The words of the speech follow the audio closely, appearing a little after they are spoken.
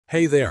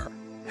Hey there,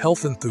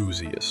 health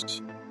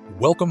enthusiasts.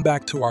 Welcome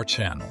back to our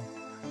channel.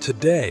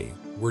 Today,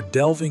 we're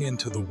delving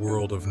into the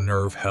world of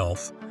nerve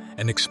health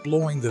and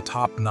exploring the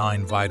top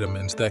 9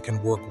 vitamins that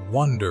can work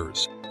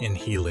wonders in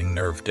healing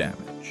nerve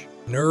damage.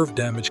 Nerve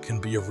damage can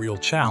be a real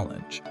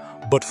challenge,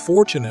 but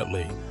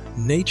fortunately,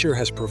 nature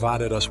has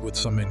provided us with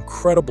some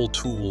incredible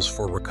tools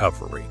for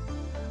recovery.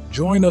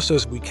 Join us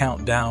as we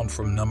count down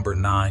from number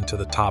 9 to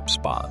the top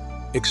spot,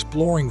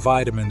 exploring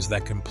vitamins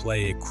that can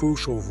play a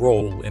crucial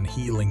role in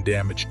healing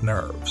damaged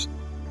nerves.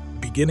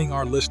 Beginning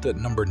our list at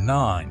number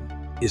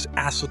 9 is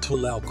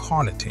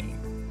acetyl-L-carnitine,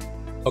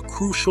 a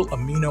crucial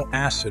amino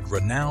acid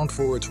renowned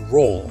for its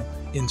role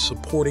in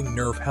supporting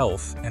nerve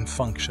health and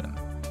function.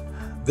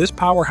 This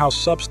powerhouse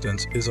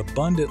substance is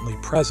abundantly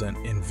present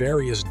in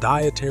various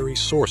dietary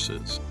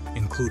sources,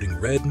 including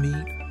red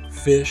meat,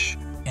 fish,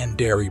 and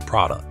dairy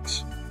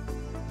products.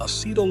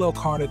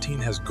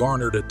 Acetyl-L-carnitine has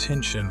garnered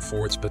attention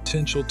for its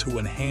potential to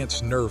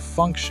enhance nerve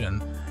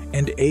function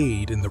and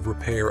aid in the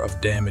repair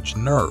of damaged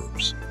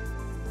nerves.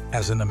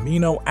 As an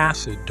amino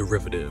acid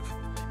derivative,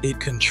 it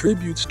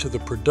contributes to the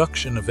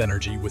production of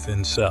energy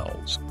within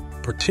cells,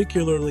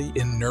 particularly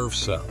in nerve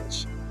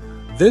cells.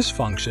 This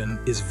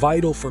function is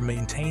vital for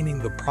maintaining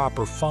the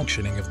proper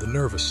functioning of the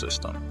nervous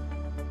system.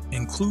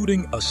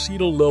 Including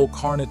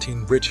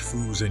acetyl-L-carnitine-rich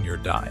foods in your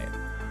diet,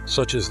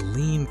 such as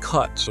lean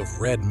cuts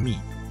of red meat,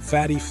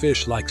 fatty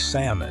fish like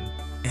salmon,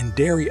 and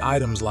dairy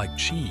items like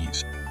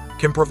cheese,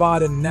 can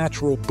provide a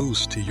natural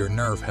boost to your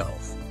nerve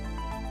health.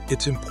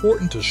 It's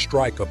important to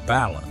strike a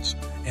balance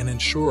and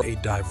ensure a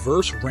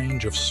diverse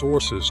range of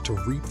sources to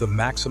reap the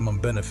maximum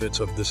benefits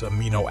of this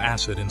amino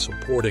acid in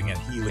supporting and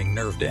healing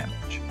nerve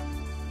damage.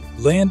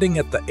 Landing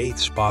at the 8th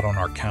spot on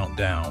our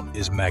countdown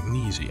is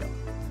magnesium,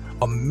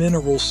 a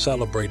mineral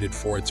celebrated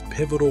for its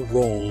pivotal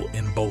role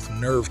in both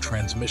nerve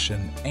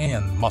transmission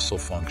and muscle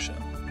function.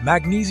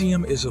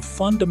 Magnesium is a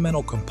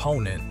fundamental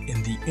component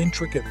in the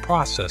intricate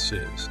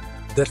processes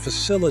that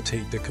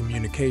facilitate the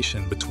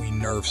communication between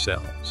nerve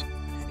cells,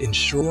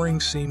 ensuring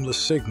seamless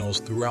signals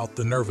throughout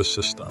the nervous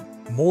system.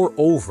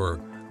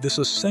 Moreover, this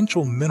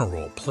essential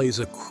mineral plays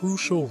a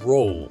crucial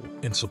role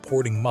in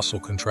supporting muscle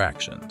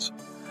contractions,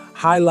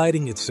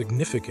 highlighting its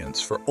significance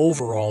for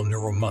overall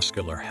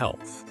neuromuscular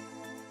health.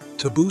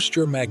 To boost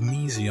your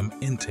magnesium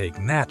intake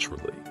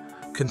naturally,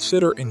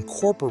 consider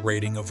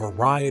incorporating a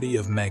variety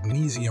of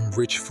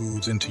magnesium-rich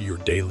foods into your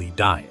daily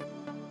diet.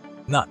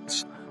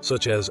 Nuts,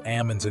 such as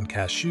almonds and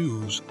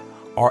cashews,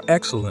 are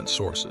excellent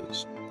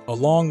sources,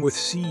 along with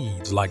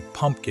seeds like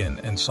pumpkin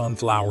and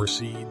sunflower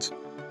seeds.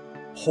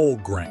 Whole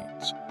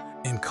grains,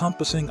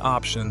 encompassing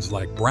options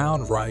like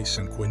brown rice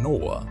and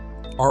quinoa,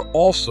 are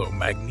also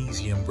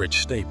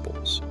magnesium-rich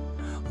staples.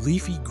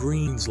 Leafy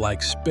greens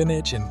like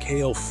spinach and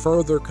kale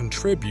further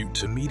contribute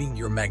to meeting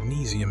your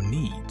magnesium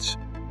needs.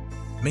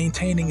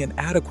 Maintaining an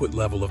adequate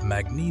level of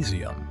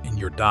magnesium in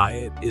your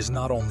diet is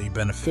not only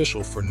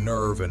beneficial for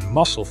nerve and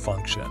muscle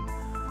function,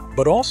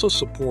 but also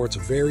supports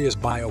various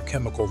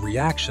biochemical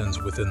reactions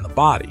within the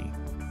body.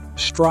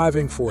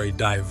 Striving for a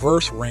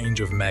diverse range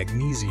of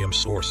magnesium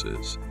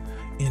sources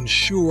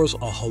ensures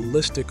a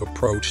holistic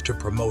approach to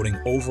promoting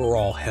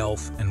overall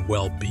health and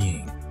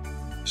well-being.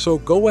 So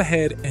go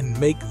ahead and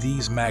make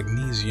these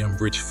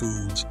magnesium-rich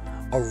foods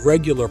a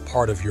regular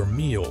part of your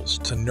meals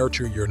to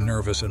nurture your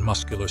nervous and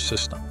muscular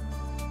system.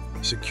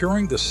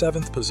 Securing the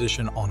 7th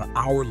position on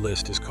our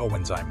list is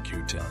coenzyme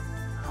Q10,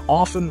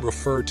 often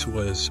referred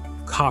to as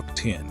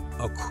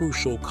CoQ10, a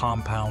crucial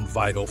compound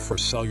vital for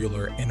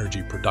cellular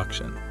energy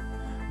production.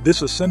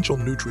 This essential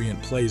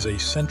nutrient plays a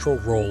central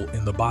role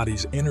in the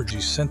body's energy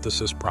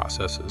synthesis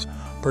processes,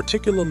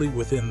 particularly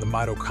within the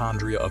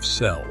mitochondria of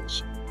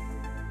cells.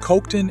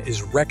 CoQ10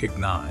 is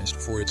recognized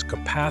for its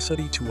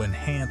capacity to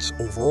enhance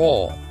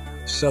overall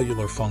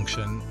cellular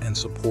function and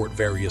support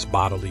various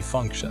bodily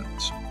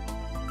functions.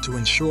 To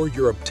ensure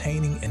you're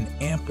obtaining an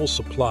ample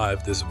supply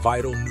of this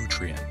vital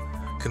nutrient,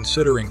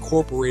 consider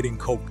incorporating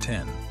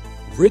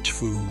CoQ10-rich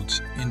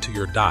foods into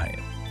your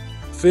diet.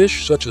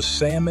 Fish such as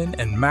salmon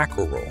and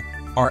mackerel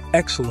are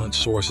excellent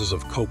sources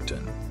of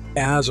CoQ10,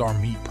 as are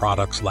meat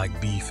products like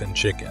beef and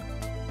chicken.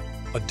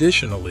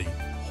 Additionally,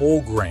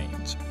 whole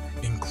grains,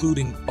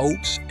 including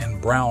oats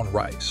and brown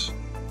rice,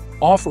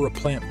 offer a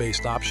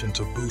plant-based option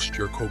to boost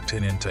your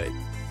CoQ10 intake.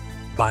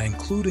 By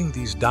including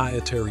these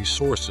dietary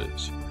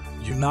sources,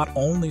 you not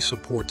only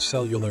support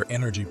cellular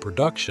energy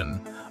production,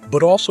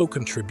 but also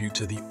contribute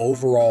to the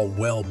overall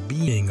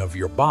well-being of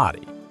your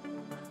body.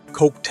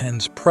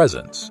 CoQ10's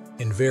presence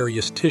in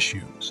various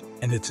tissues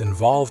and its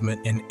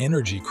involvement in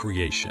energy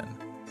creation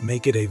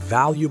make it a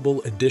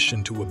valuable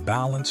addition to a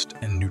balanced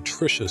and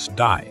nutritious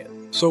diet.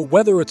 So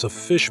whether it's a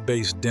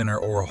fish-based dinner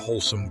or a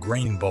wholesome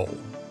grain bowl,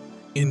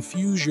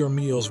 infuse your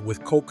meals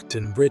with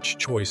CoQ10-rich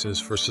choices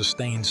for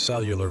sustained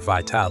cellular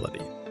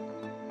vitality.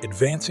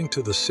 Advancing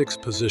to the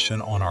 6th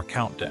position on our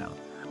countdown,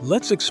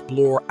 let's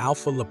explore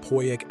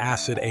alpha-lipoic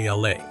acid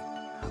ALA,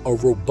 a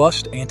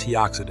robust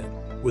antioxidant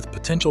with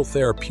potential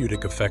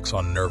therapeutic effects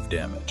on nerve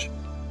damage.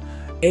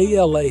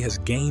 ALA has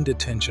gained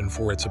attention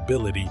for its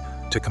ability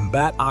to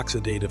combat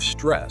oxidative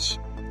stress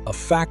a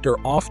factor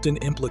often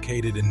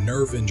implicated in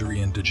nerve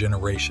injury and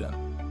degeneration.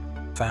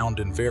 Found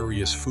in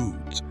various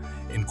foods,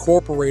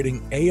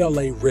 incorporating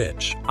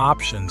ALA-rich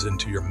options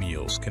into your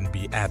meals can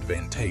be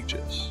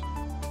advantageous.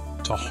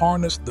 To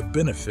harness the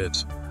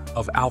benefits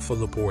of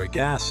alpha-lipoic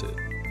acid,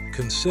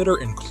 consider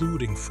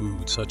including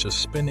foods such as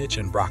spinach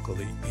and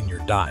broccoli in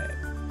your diet.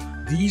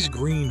 These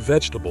green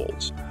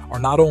vegetables are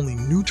not only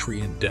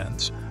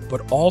nutrient-dense,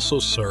 but also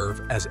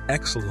serve as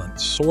excellent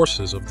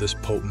sources of this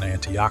potent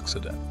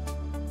antioxidant.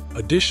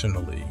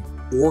 Additionally,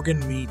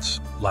 organ meats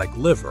like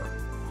liver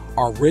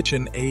are rich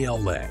in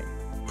ALA,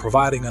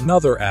 providing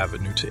another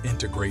avenue to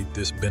integrate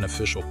this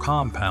beneficial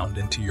compound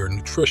into your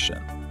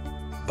nutrition.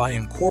 By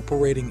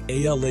incorporating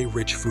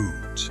ALA-rich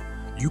foods,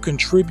 you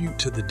contribute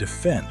to the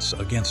defense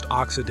against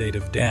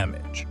oxidative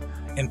damage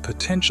and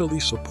potentially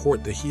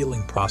support the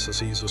healing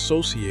processes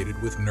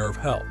associated with nerve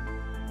health.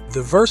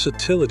 The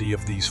versatility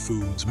of these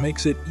foods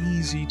makes it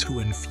easy to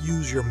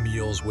infuse your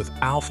meals with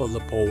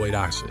alpha-lipoic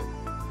acid,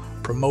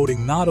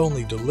 promoting not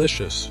only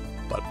delicious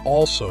but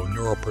also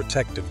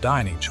neuroprotective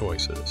dining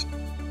choices.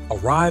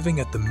 Arriving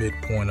at the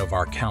midpoint of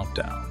our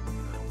countdown,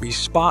 we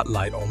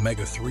spotlight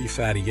omega-3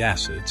 fatty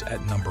acids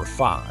at number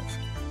 5,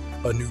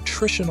 a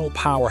nutritional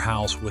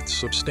powerhouse with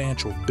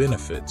substantial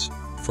benefits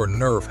for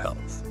nerve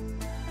health.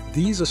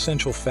 These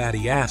essential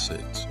fatty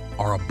acids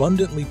are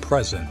abundantly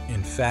present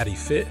in fatty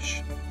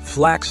fish,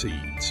 flax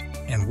seeds,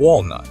 and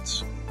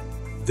walnuts.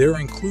 Their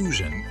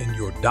inclusion in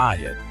your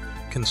diet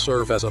can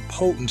serve as a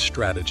potent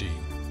strategy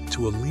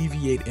to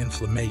alleviate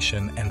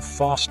inflammation and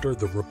foster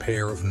the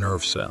repair of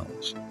nerve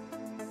cells.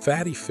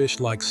 Fatty fish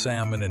like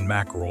salmon and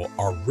mackerel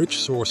are rich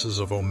sources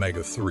of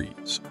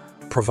omega-3s,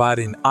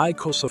 providing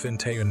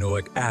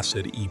eicosapentaenoic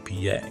acid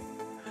EPA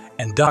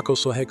and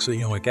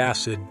docosahexaenoic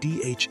acid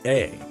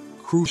DHA,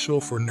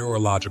 crucial for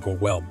neurological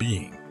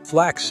well-being.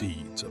 Flax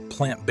seeds, a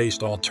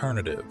plant-based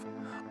alternative,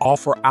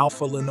 offer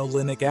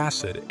alpha-linolenic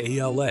acid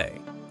ALA,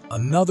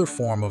 another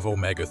form of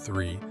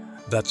omega-3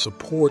 that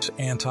supports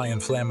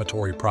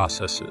anti-inflammatory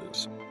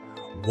processes.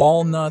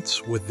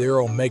 Walnuts, with their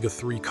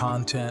omega-3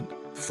 content,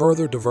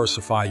 further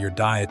diversify your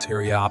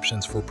dietary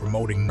options for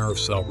promoting nerve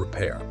cell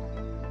repair.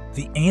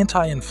 The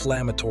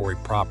anti-inflammatory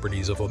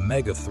properties of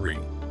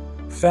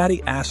omega-3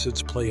 fatty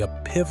acids play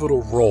a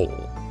pivotal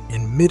role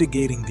in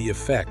mitigating the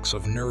effects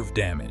of nerve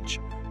damage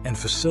and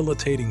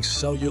facilitating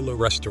cellular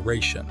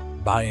restoration.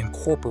 By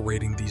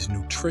incorporating these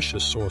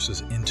nutritious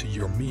sources into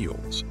your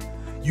meals,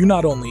 you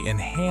not only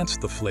enhance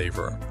the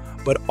flavor,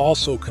 but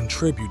also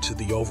contribute to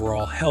the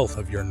overall health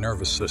of your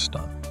nervous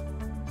system.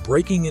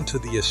 Breaking into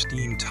the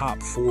esteemed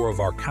top 4 of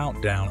our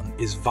countdown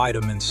is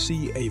vitamin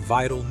C, a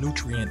vital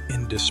nutrient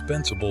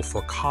indispensable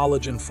for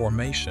collagen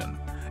formation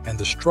and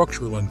the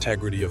structural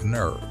integrity of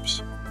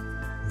nerves.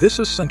 This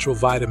essential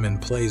vitamin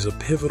plays a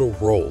pivotal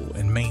role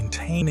in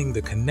maintaining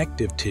the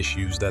connective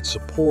tissues that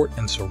support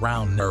and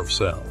surround nerve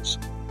cells.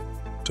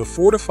 To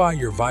fortify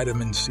your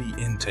vitamin C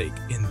intake,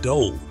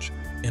 indulge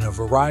in a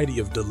variety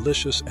of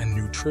delicious and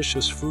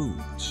nutritious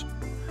foods.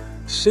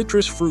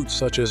 Citrus fruits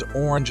such as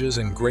oranges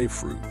and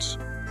grapefruits,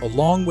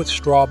 along with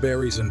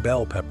strawberries and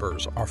bell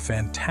peppers, are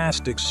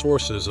fantastic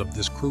sources of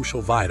this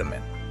crucial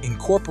vitamin.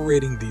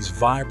 Incorporating these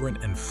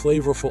vibrant and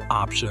flavorful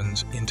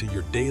options into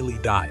your daily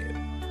diet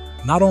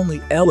not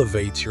only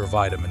elevates your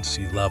vitamin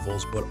C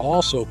levels, but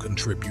also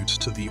contributes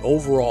to the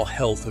overall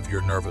health of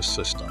your nervous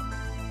system.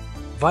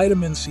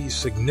 Vitamin C's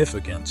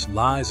significance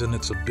lies in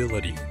its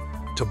ability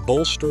to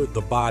bolster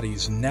the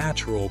body's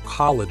natural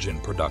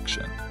collagen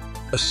production,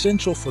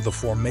 essential for the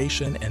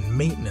formation and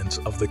maintenance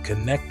of the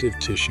connective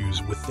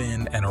tissues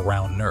within and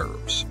around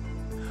nerves.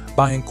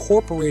 By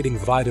incorporating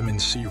vitamin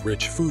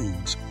C-rich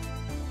foods,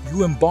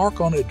 you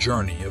embark on a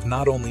journey of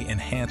not only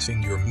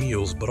enhancing your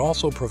meals but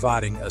also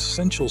providing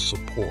essential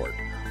support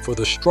for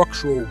the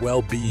structural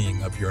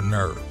well-being of your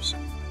nerves.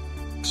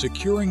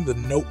 Securing the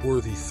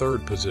noteworthy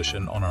 3rd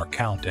position on our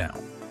countdown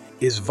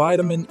is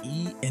vitamin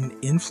E, an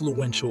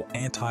influential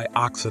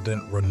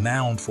antioxidant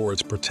renowned for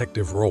its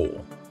protective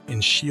role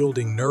in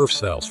shielding nerve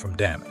cells from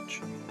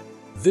damage.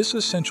 This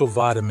essential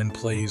vitamin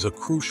plays a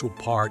crucial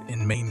part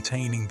in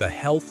maintaining the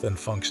health and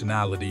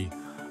functionality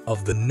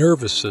of the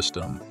nervous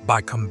system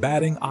by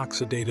combating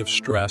oxidative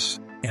stress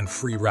and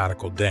free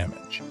radical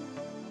damage.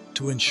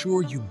 To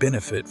ensure you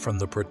benefit from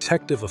the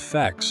protective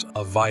effects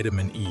of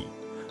vitamin E,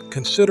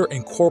 consider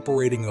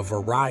incorporating a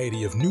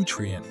variety of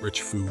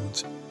nutrient-rich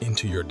foods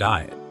into your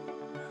diet.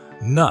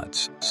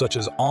 Nuts, such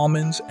as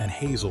almonds and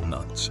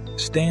hazelnuts,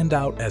 stand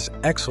out as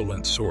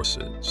excellent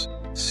sources.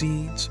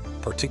 Seeds,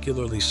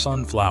 particularly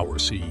sunflower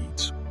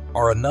seeds,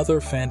 are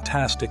another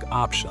fantastic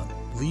option.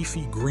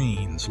 Leafy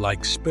greens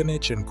like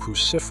spinach and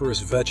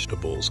cruciferous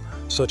vegetables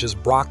such as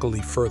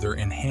broccoli further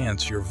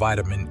enhance your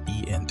vitamin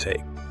E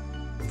intake.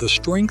 The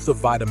strength of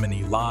vitamin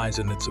E lies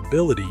in its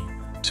ability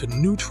to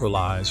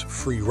neutralize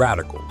free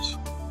radicals,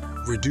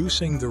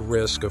 reducing the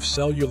risk of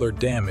cellular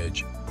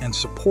damage and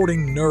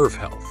supporting nerve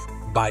health.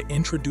 By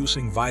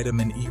introducing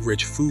vitamin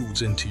E-rich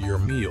foods into your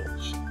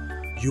meals,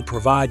 you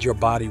provide your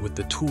body with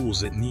the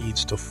tools it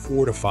needs to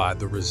fortify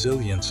the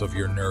resilience of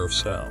your nerve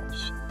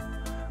cells.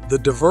 The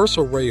diverse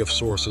array of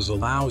sources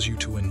allows you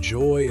to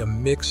enjoy a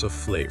mix of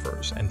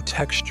flavors and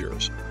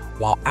textures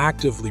while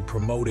actively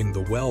promoting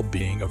the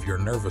well-being of your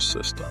nervous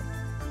system.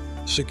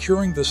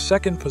 Securing the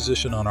second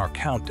position on our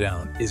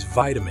countdown is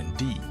vitamin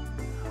D,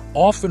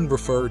 often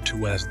referred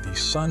to as the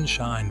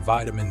sunshine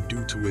vitamin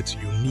due to its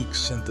unique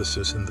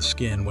synthesis in the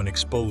skin when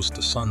exposed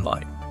to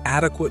sunlight.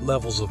 Adequate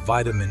levels of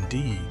vitamin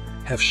D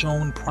have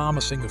shown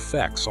promising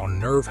effects on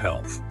nerve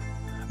health,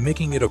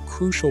 making it a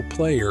crucial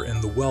player in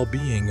the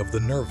well-being of the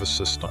nervous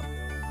system.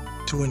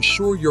 To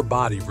ensure your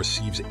body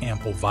receives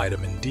ample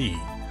vitamin D,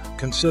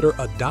 consider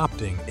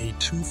adopting a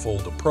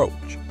twofold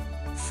approach.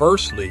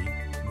 Firstly,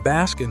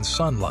 bask in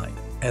sunlight,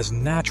 as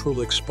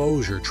natural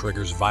exposure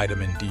triggers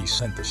vitamin D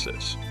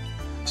synthesis.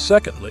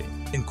 Secondly,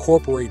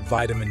 incorporate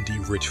vitamin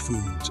D-rich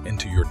foods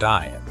into your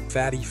diet.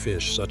 Fatty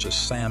fish such as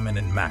salmon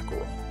and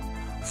mackerel,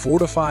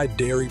 fortified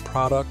dairy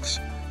products,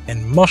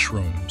 and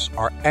mushrooms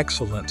are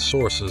excellent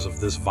sources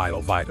of this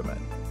vital vitamin.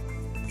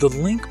 The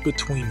link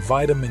between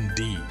vitamin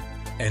D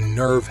and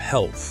nerve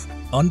health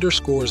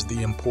underscores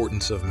the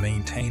importance of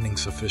maintaining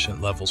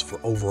sufficient levels for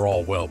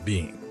overall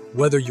well-being.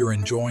 Whether you're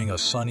enjoying a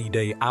sunny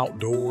day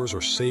outdoors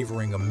or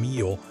savoring a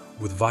meal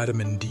with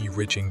vitamin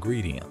D-rich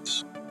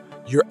ingredients,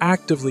 you're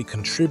actively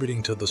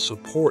contributing to the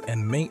support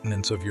and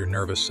maintenance of your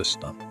nervous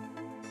system.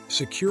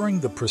 Securing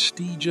the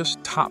prestigious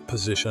top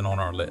position on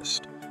our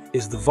list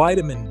is the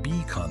vitamin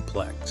B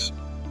complex,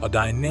 a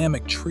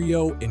dynamic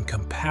trio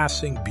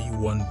encompassing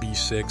B1,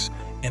 B6,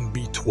 and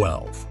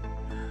B12.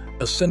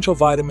 Essential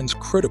vitamins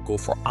critical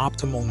for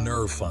optimal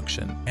nerve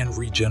function and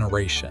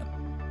regeneration.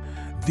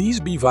 These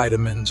B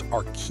vitamins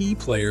are key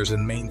players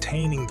in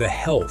maintaining the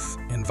health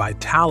and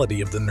vitality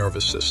of the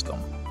nervous system.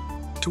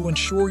 To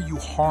ensure you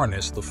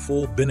harness the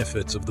full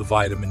benefits of the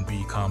vitamin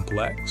B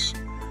complex,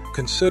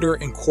 consider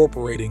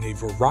incorporating a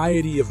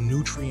variety of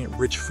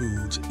nutrient-rich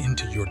foods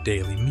into your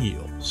daily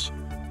meals.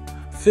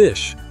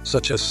 Fish,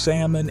 such as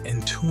salmon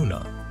and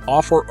tuna,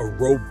 offer a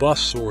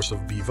robust source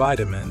of B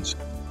vitamins,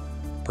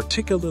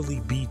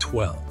 particularly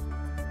B12.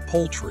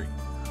 Poultry,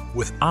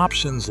 with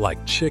options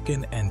like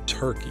chicken and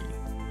turkey,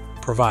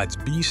 provides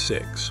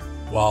B6,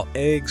 while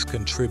eggs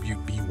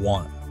contribute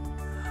B1.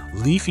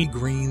 Leafy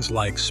greens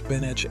like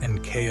spinach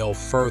and kale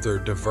further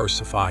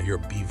diversify your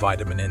B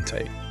vitamin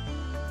intake.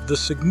 The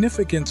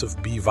significance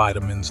of B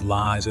vitamins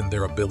lies in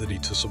their ability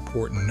to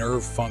support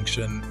nerve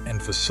function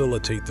and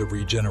facilitate the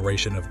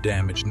regeneration of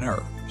damaged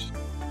nerves.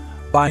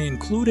 By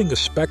including a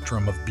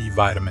spectrum of B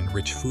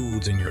vitamin-rich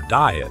foods in your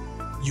diet,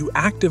 you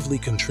actively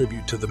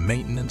contribute to the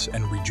maintenance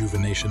and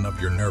rejuvenation of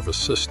your nervous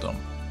system.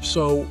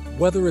 So,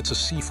 whether it's a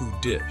seafood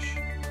dish,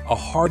 a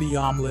hearty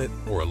omelet,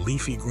 or a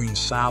leafy green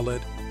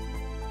salad,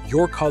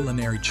 your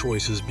culinary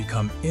choices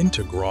become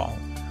integral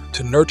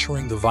to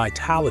nurturing the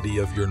vitality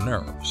of your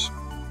nerves.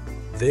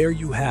 There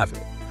you have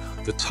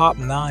it, the top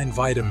 9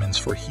 vitamins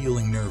for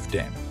healing nerve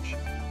damage.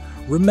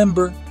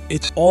 Remember,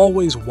 it's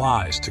always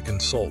wise to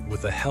consult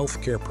with a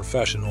healthcare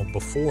professional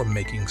before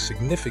making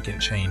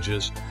significant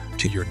changes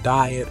to your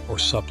diet or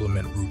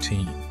supplement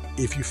routine.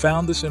 If you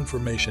found this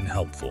information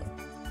helpful,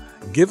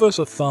 give us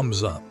a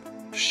thumbs up,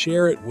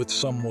 share it with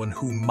someone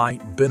who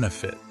might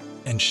benefit,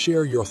 and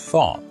share your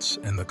thoughts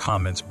in the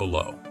comments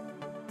below.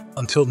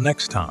 Until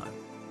next time,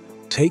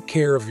 take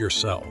care of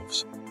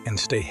yourselves and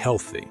stay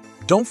healthy.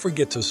 Don't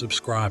forget to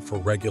subscribe for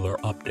regular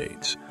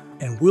updates,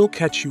 and we'll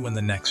catch you in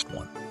the next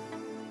one.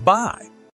 Bye!